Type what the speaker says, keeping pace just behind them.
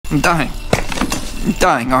I'm dying. I'm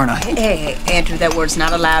dying, aren't I? Hey, Andrew, that word's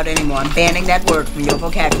not allowed anymore. I'm banning that word from your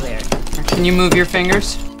vocabulary. Can you move your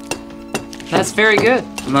fingers? That's very good.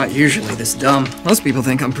 I'm not usually this dumb. Most people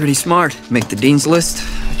think I'm pretty smart. Make the dean's list,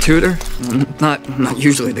 a tutor. I'm not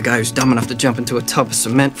usually the guy who's dumb enough to jump into a tub of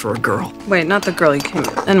cement for a girl. Wait, not the girl you came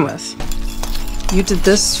in with. You did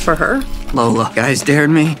this for her? Lola. Guys dared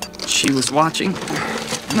me. She was watching.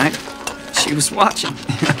 And she was watching.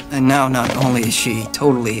 And now not only is she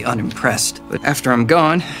totally unimpressed, but after I'm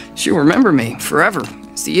gone, she'll remember me forever.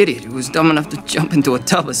 It's the idiot who was dumb enough to jump into a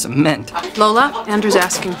tub of cement. Lola, Andrew's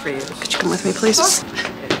asking for you. Could you come with me, please?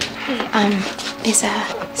 Hey, is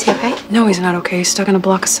he okay? No, he's not okay. He's stuck in a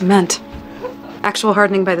block of cement. Actual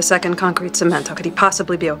hardening by the second, concrete cement. How could he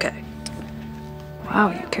possibly be okay?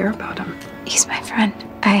 Wow, you care about him. He's my friend.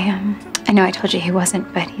 I know I told you he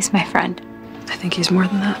wasn't, but he's my friend. I think he's more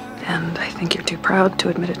than that. And I think you're too proud to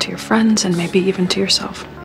admit it to your friends and maybe even to yourself.